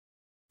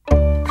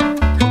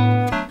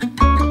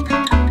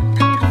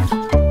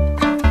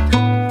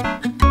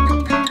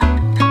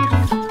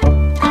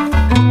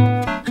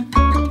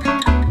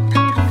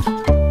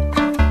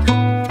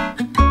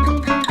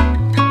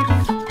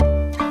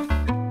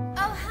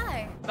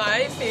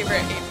My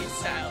favorite AP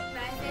style.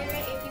 My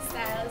favorite AP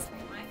styles.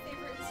 My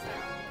favorite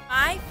style.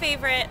 My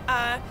favorite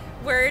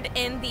word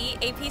in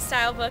the AP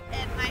style book.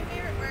 And my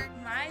favorite word.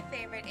 My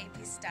favorite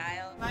AP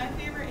style. My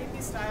favorite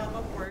AP style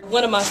book word.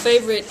 One of my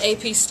favorite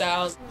AP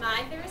styles.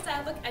 My favorite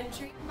style book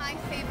entry. My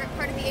favorite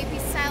part of the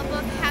AP style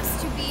book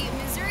has to be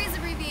Missouri's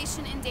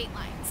abbreviation in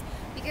Datelines,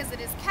 because it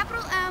is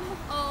capital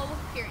M-O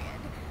period.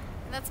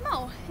 That's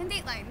Mo in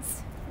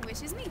Datelines,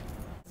 which is me.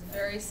 It's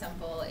very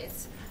simple.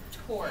 It's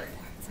toward.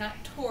 It's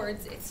not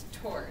towards, it's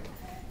toward.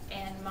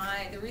 And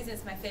the reason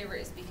it's my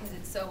favorite is because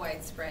it's so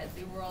widespread.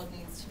 The world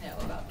needs to know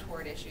about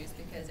toward issues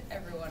because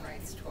everyone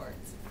writes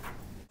towards.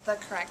 The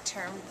correct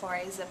term for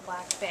a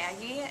Ziploc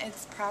baggie.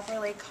 It's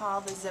properly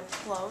called a zip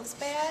close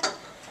bag.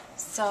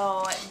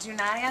 So do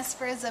not ask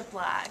for a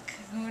Ziploc.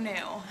 Who knew?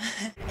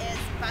 Is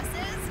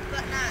buses,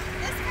 but not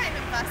this kind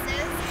of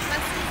buses.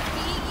 Buses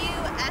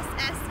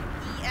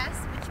B-U-S-S-E-S,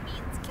 which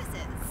means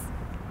kisses.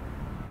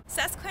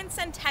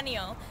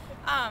 Sesquicentennial,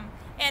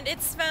 and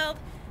it's spelled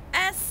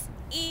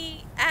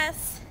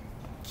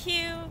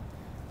Sesquicentennial.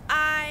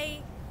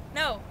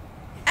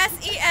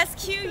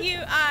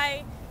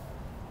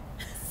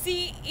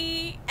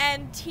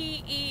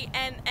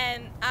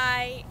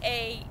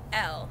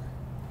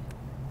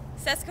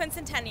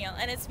 Sesquicentennial,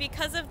 and it's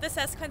because of the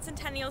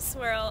sesquicentennial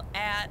swirl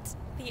at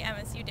the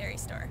MSU Dairy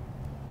Store.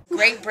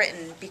 Great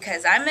Britain,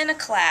 because I'm in a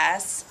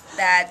class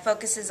that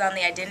focuses on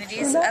the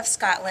identities of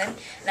Scotland,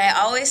 and I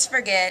always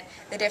forget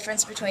the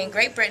difference between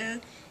Great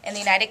Britain and the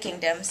United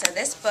Kingdom, so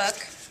this book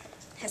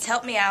has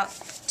helped me out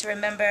to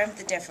remember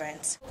the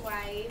difference.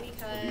 Hawaii,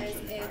 because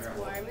it's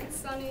warm and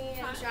sunny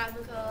and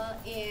tropical,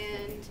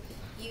 and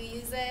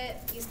you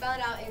spell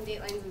it out in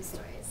Datelines and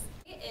stories.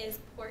 It is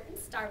port and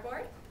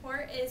starboard.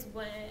 Port is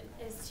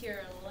to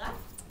your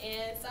left,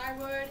 and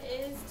starboard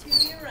is to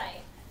your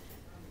right.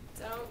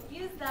 Don't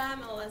use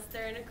them unless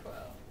they're in a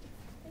quote.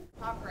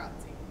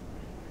 Paparazzi.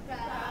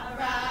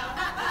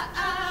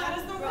 That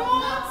is the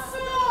wrong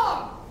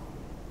song!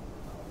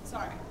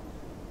 Sorry.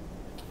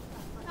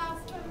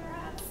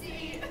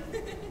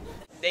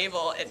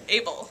 Naval and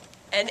able.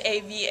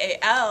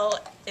 N-A-V-A-L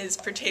is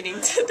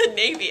pertaining to the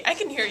Navy. I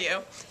can hear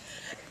you.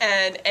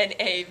 And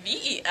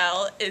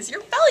N-A-V-E-L is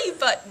your belly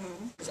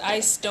button.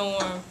 Ice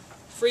storm,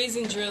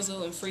 freezing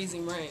drizzle, and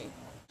freezing rain.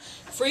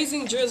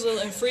 Freezing drizzle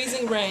and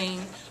freezing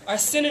rain are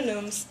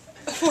synonyms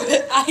for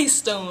ice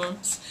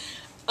storms.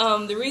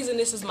 The reason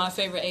this is my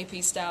favorite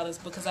AP style is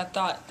because I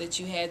thought that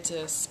you had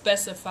to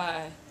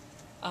specify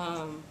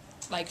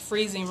like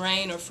freezing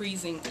rain or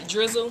freezing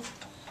drizzle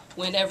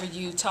whenever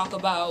you talk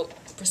about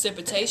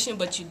precipitation,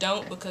 but you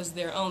don't because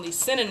they're only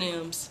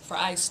synonyms for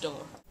ice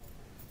storm.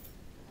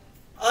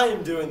 I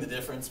am doing the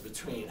difference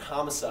between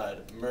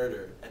homicide,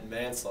 murder, and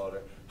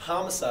manslaughter.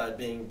 Homicide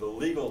being the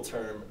legal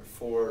term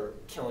for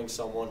killing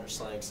someone or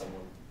slaying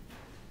someone.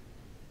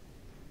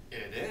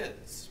 It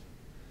is.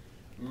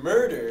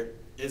 Murder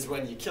is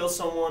when you kill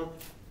someone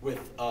with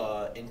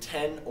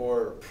intent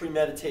or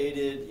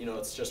premeditated,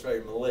 it's just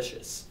very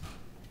malicious.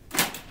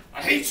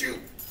 I hate you!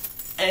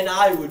 And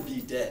I would be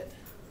dead.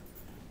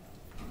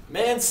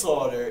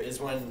 Manslaughter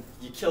is when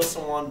you kill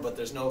someone, but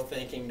there's no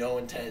thinking, no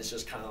intent. It's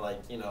just kind of like,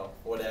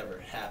 whatever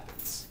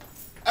happens.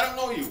 I don't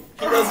know you.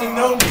 He doesn't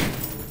know me,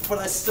 but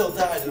I still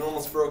died and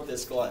almost broke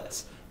this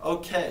glass.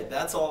 Okay,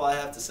 that's all I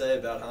have to say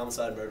about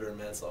homicide, murder, and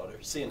manslaughter.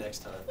 See you next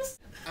time.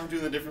 I'm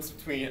doing the difference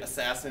between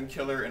assassin,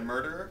 killer, and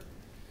murderer.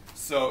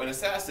 So an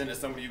assassin is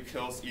somebody who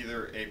kills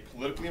either a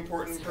politically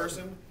important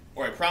person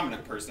or a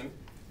prominent person,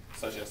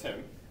 such as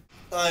him.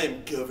 I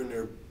am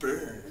Governor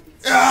Burns.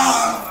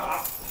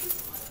 Ah!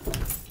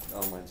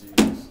 Oh my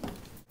Jesus.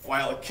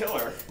 While a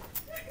killer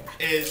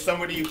is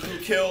somebody who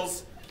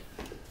kills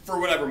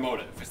for whatever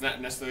motive. It's not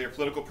necessarily a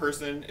political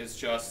person, it's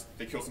just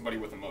they kill somebody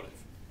with a motive.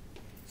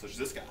 Such as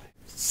this guy.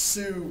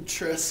 Sue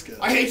Tresca.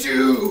 I hate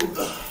you!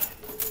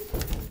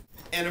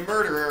 And a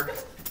murderer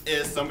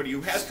is somebody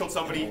who has killed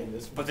somebody,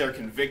 but they're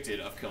convicted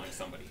of killing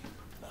somebody.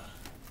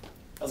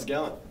 How's it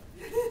going?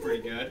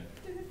 Pretty good.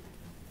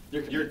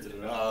 You're convicted.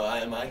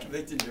 Am I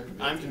convicted? You're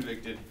convicted. I'm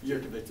convicted. You're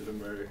convicted of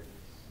murder.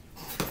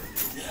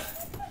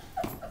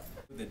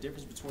 The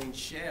difference between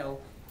shall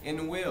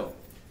and will.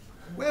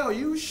 Well,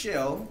 use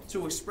shall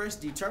to express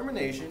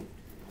determination.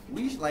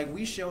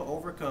 We shall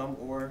overcome,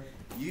 or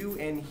you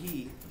and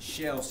he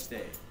shall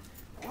stay.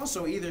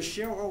 Also, either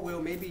shall or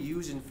will may be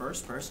used in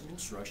first-person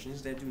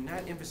constructions that do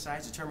not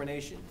emphasize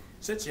determination,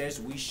 such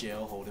as we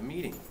shall hold a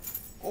meeting,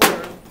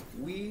 or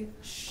we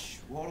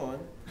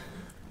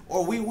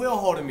will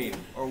hold a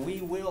meeting, or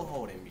we will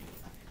hold a meeting.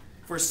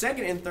 For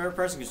second and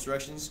third-person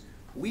constructions,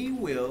 we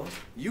will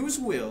use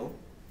will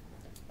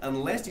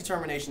unless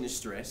determination is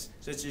stressed,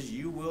 such as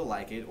you will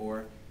like it,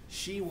 or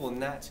she will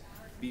not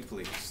be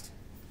pleased.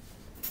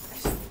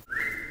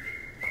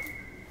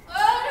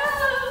 Oh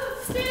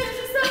no! Stage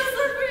is so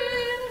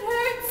slippery and it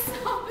hurts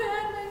so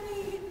bad. My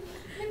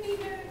knee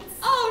hurts.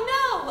 Oh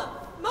no!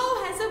 Mo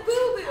has a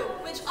boo-boo,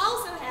 which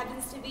also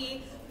happens to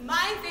be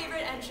my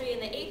favorite entry in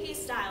the AP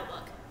style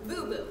book.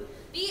 Boo-boo.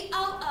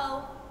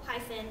 B-O-O-B-O-O.